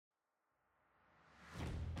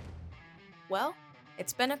Well,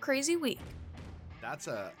 it's been a crazy week. That's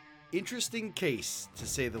a interesting case, to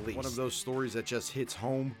say the least. One of those stories that just hits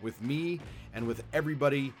home with me and with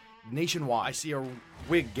everybody nationwide. I see a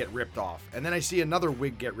wig get ripped off, and then I see another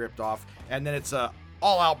wig get ripped off, and then it's a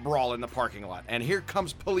all-out brawl in the parking lot. And here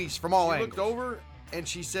comes police from all angles. She looked over, and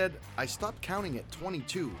she said, I stopped counting at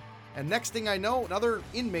 22. And next thing I know, another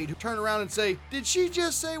inmate who turned around and say, did she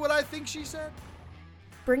just say what I think she said?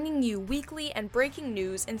 Bringing you weekly and breaking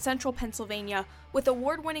news in central Pennsylvania with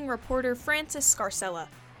award-winning reporter Francis Scarcella,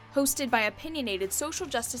 hosted by opinionated social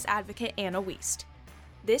justice advocate Anna Wiest.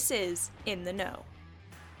 This is In the Know.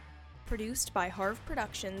 Produced by Harv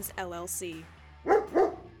Productions, LLC.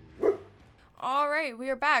 All right,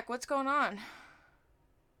 we are back. What's going on?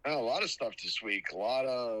 A lot of stuff this week. A lot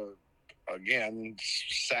of, again,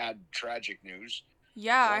 sad, tragic news.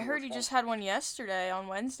 Yeah, I heard you just had one yesterday on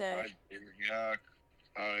Wednesday.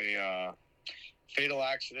 A fatal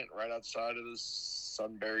accident right outside of the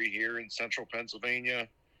Sunbury here in central Pennsylvania.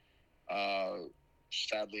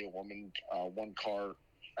 Sadly, a woman, one-car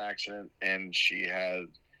accident, and she had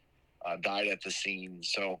died at the scene.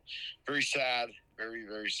 So, very sad, very,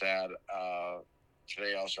 very sad.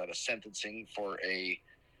 Today, I also had a sentencing for a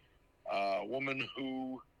woman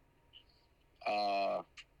who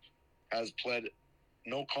has pled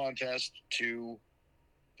no contest to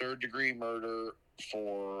third-degree murder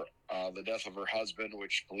for the death of her husband,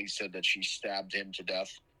 which police said that she stabbed him to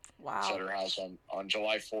death. Wow. At her house on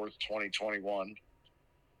July 4th, 2021.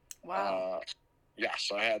 Wow.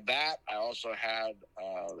 So I had that. I also had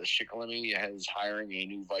the Shikellamy is hiring a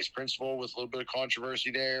new vice principal with a little bit of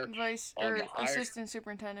controversy there. Assistant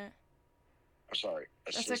superintendent. I'm sorry.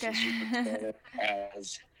 That's Assistant okay. superintendent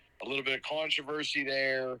has a little bit of controversy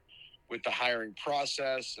there with the hiring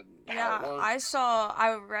process and how it works.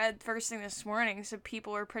 I read first thing this morning, so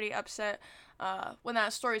people were pretty upset. When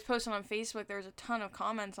that story was posted on Facebook, there was a ton of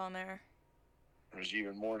comments on there. There's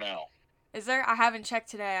even more now. Is there? I haven't checked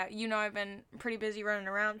today. I've been pretty busy running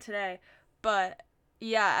around today. But,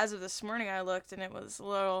 yeah, as of this morning, I looked, and it was a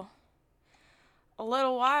little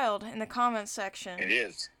wild in the comments section. It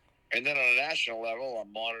is. And then on a national level,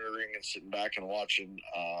 I'm monitoring and sitting back and watching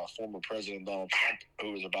former President Donald Trump,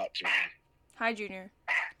 who is about to... Hi, Junior.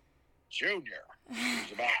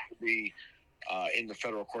 Who's about to be in the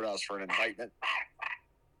federal courthouse for an indictment.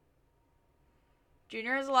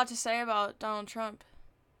 Junior has a lot to say about Donald Trump,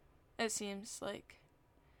 it seems like.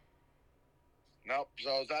 Nope,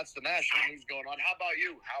 so that's the national news going on. How about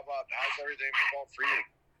you? How's everything been going for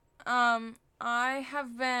you? I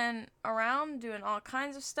have been around doing all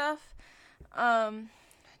kinds of stuff.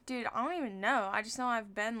 Dude, I don't even know. I just know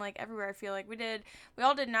I've been, everywhere, I feel like. We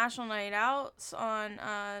all did National Night Outs on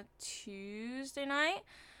Tuesday night.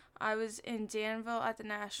 I was in Danville at the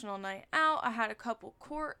National Night Out. I had a couple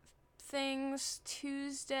court things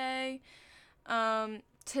Tuesday.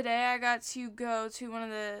 Today I got to go to one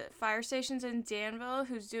of the fire stations in Danville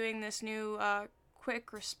who's doing this new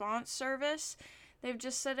quick response service. They've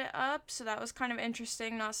just set it up, so that was kind of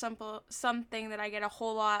interesting. Not something that I get a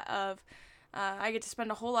whole lot of, I get to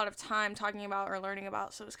spend a whole lot of time talking about or learning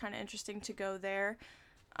about, so it was kind of interesting to go there.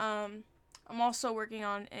 I'm also working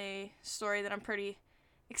on a story that I'm pretty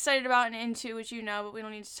excited about and into, which you know, but we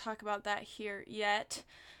don't need to talk about that here yet.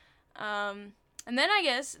 And then I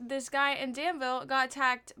guess this guy in Danville got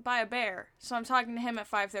attacked by a bear, so I'm talking to him at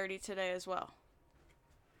 5:30 today as well.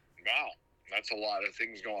 Wow. That's a lot of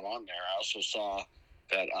things going on there. I also saw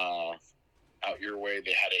that out your way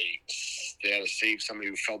they had to save somebody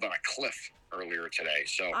who fell down a cliff earlier today.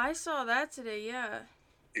 So I saw that today, yeah.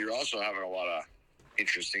 You're also having a lot of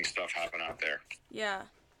interesting stuff happen out there. Yeah.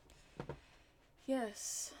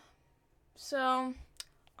 Yes. So,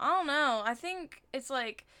 I don't know. I think it's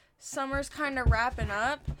summer's kind of wrapping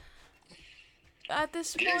up at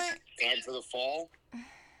this point. Time for the fall.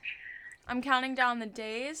 I'm counting down the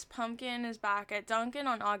days. Pumpkin is back at Duncan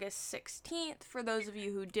on August 16th, for those of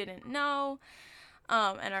you who didn't know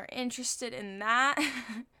and are interested in that.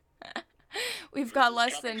 We've got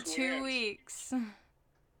less than 2 weeks.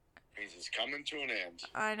 It's coming to an end.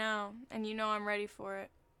 I know, and you know I'm ready for it.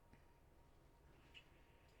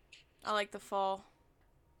 I like the fall.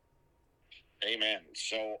 Amen.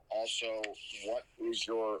 So, also, what is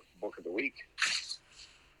your book of the week?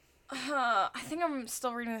 I think I'm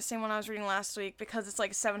still reading the same one I was reading last week because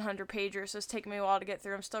it's 700 pager, so it's taking me a while to get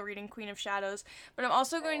through. I'm still reading Queen of Shadows, but I'm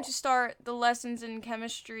also going to start the Lessons in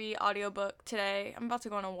Chemistry audiobook today. I'm about to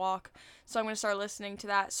go on a walk, so I'm going to start listening to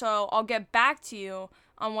that. So I'll get back to you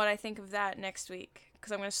on what I think of that next week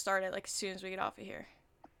because I'm going to start it as soon as we get off of here.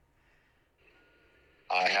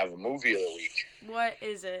 I have a movie of the week. What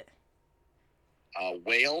is it?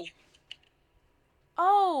 Whale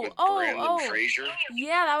Oh, with oh, Brandon oh. Fraser.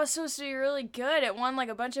 Yeah, that was supposed to be really good. It won like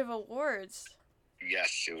a bunch of awards.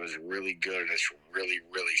 Yes, it was really good. It's really,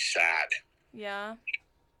 really sad. Yeah.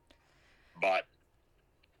 But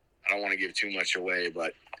I don't want to give too much away,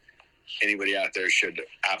 but anybody out there should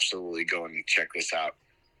absolutely go and check this out.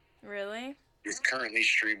 Really? It's currently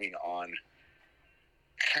streaming on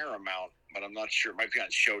Paramount, but I'm not sure. It might be on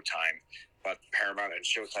Showtime, but Paramount and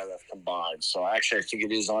Showtime have combined. So actually, I think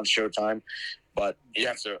it is on Showtime, but you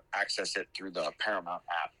have to access it through the Paramount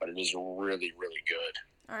app. But it is really, really good.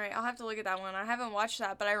 All right, I'll have to look at that one. I haven't watched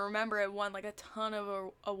that, but I remember it won like a ton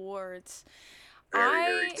of awards. Very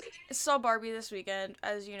I good. saw Barbie this weekend,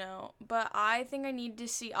 as you know, but I think I need to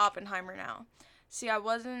see Oppenheimer now. See, I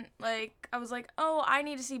was like, oh, I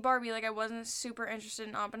need to see Barbie. Like, I wasn't super interested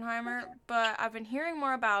in Oppenheimer, but I've been hearing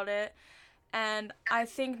more about it, and I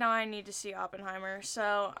think now I need to see Oppenheimer.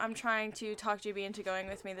 So I'm trying to talk JB into going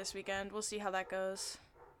with me this weekend. We'll see how that goes.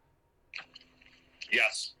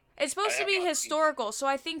 Yes. It's supposed to be historical, so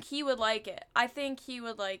I think he would like it. Well,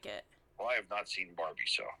 I have not seen Barbie,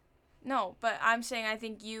 so. No, but I'm saying I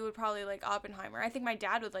think you would probably like Oppenheimer. I think my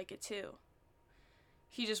dad would like it too.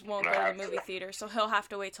 He just won't go to the movie theater, so he'll have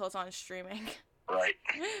to wait till it's on streaming. Right.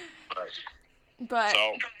 But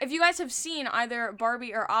So, if you guys have seen either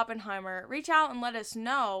Barbie or Oppenheimer, reach out and let us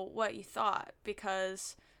know what you thought,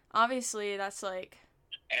 because obviously that's like...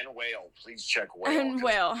 and Whale. Please check Whale.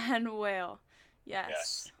 And Whale.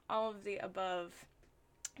 Yes. All of the above.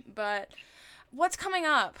 But what's coming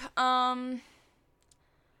up? I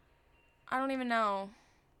don't even know.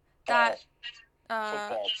 Football.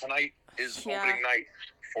 Tonight is opening night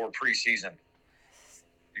for preseason.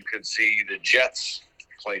 You could see the Jets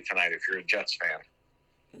play tonight if you're a Jets fan.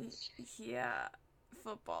 Yeah.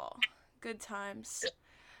 Football. Good times.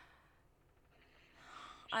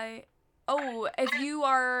 Yeah.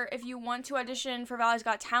 If you want to audition for Valley's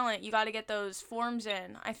Got Talent, you got to get those forms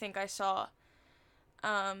in. I think I saw.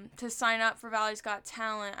 To sign up for Valley's Got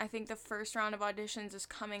Talent, I think the first round of auditions is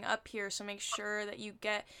coming up here, so make sure that you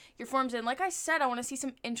get your forms in. Like I said, I want to see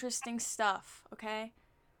some interesting stuff, okay?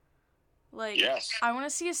 Like, yes. I want to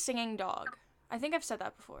see a singing dog. I think I've said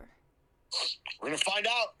that before. We're going to find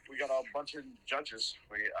out. We got a bunch of judges.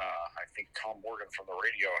 I think Tom Morgan from the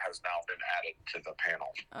radio has now been added to the panel.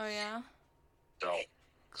 Oh, yeah? So.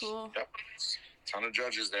 Cool. Yep. Ton of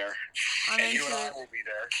judges there. I'm and you into and I it. will be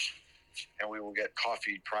there. And we will get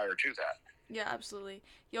coffee prior to that. Yeah, absolutely.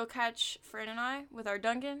 You'll catch Fran and I with our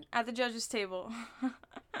Dunkin' at the judges' table.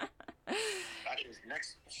 That is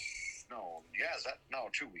next. No, yeah, is that? No,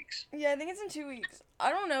 2 weeks. Yeah, I think it's in 2 weeks.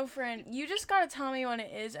 I don't know, Fran. You just gotta tell me when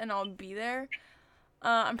it is, and I'll be there.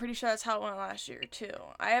 I'm pretty sure that's how it went last year, too.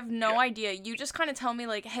 I have no idea. You just kind of tell me,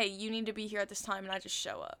 like, hey, you need to be here at this time, and I just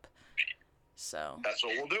show up. So. That's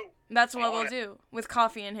what we'll do. That's what we'll do, with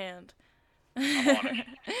coffee in hand. I'm on it.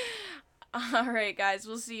 All right, guys.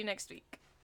 We'll see you next week.